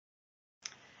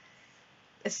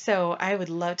So I would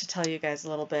love to tell you guys a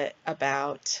little bit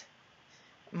about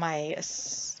my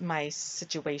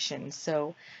situation.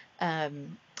 So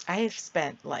um, I have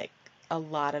spent like a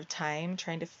lot of time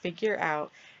trying to figure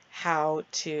out how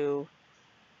to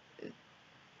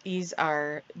ease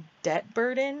our debt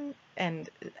burden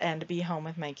and be home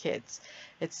with my kids.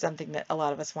 It's something that a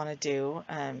lot of us want to do.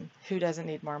 Who doesn't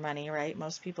need more money, right?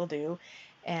 Most people do.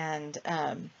 And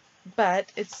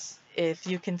but it's if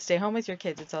you can stay home with your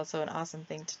kids, it's also an awesome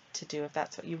thing to do if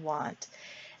that's what you want.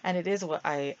 And it is what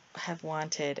I have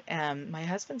wanted. My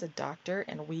husband's a doctor,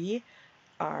 and we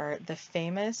are the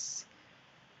famous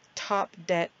top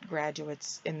debt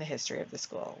graduates in the history of the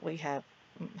school. We have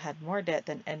had more debt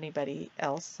than anybody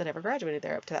else that ever graduated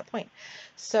there up to that point.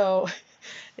 So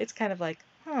it's kind of like,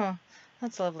 huh,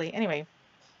 that's lovely. Anyway,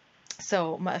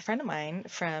 so a friend of mine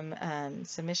from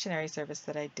some missionary service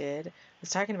that I did was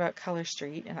talking about Color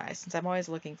Street, and since I'm always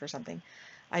looking for something,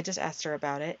 I just asked her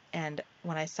about it. And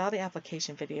when I saw the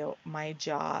application video, my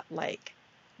jaw like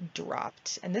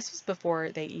dropped. And this was before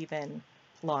they even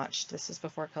launched. This was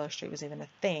before Color Street was even a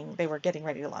thing. They were getting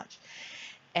ready to launch.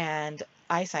 And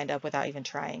I signed up without even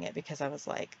trying it because I was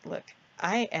like, look,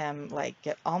 I am like,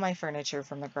 get all my furniture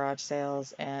from the garage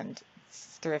sales and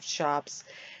thrift shops.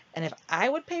 And if I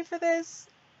would pay for this,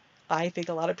 I think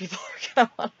a lot of people are going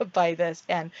to want to buy this.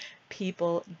 And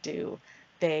people do.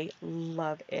 They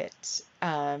love it,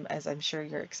 as I'm sure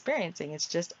you're experiencing. It's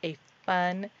just a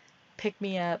fun pick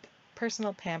me up,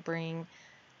 personal pampering,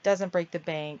 doesn't break the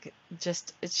bank.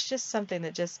 Just it's just something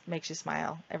that just makes you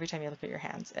smile every time you look at your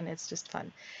hands, and it's just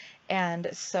fun. And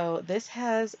so this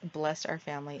has blessed our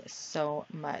family so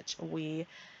much. We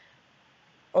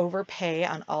overpay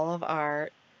on all of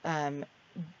our um,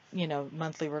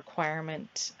 monthly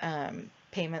requirement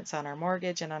payments on our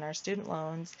mortgage and on our student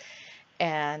loans,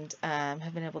 and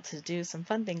have been able to do some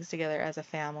fun things together as a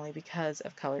family because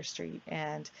of Color Street.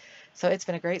 And so it's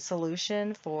been a great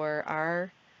solution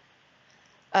for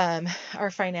um, our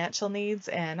financial needs.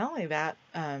 And not only that,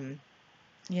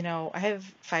 I have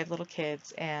 5 little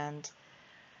kids, and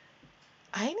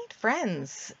I need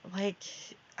friends. Like,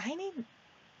 I need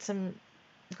some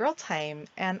girl time.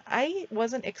 And I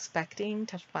wasn't expecting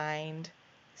to find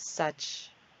such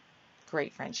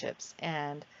great friendships.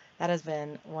 And that has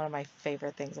been one of my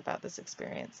favorite things about this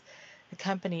experience. The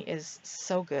company is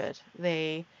so good.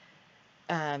 They,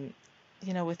 um,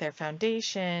 with their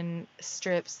foundation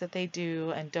strips that they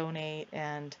do and donate,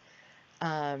 and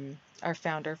our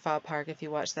founder, Fob Park, if you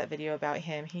watch that video about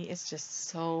him, he is just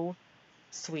so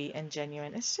sweet and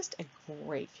genuine. It's just a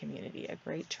great community, a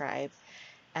great tribe,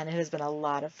 and it has been a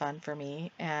lot of fun for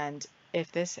me. And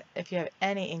if you have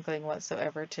any inkling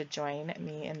whatsoever to join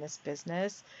me in this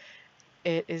business,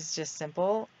 it is just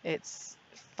simple. It's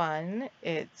fun.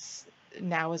 It's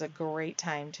Now is a great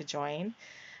time to join.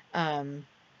 Um,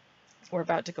 we're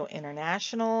about to go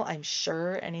international, I'm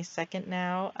sure, any second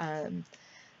now.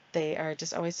 They are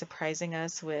just always surprising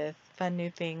us with fun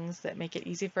new things that make it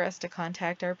easy for us to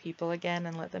contact our people again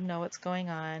and let them know what's going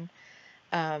on.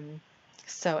 Um,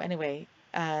 so anyway,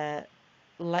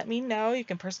 let me know. You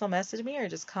can personal message me or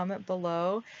just comment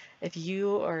below if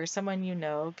you or someone you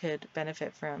know could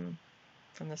benefit from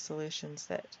the solutions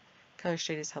that Color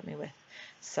Street has helped me with.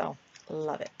 So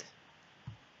love it.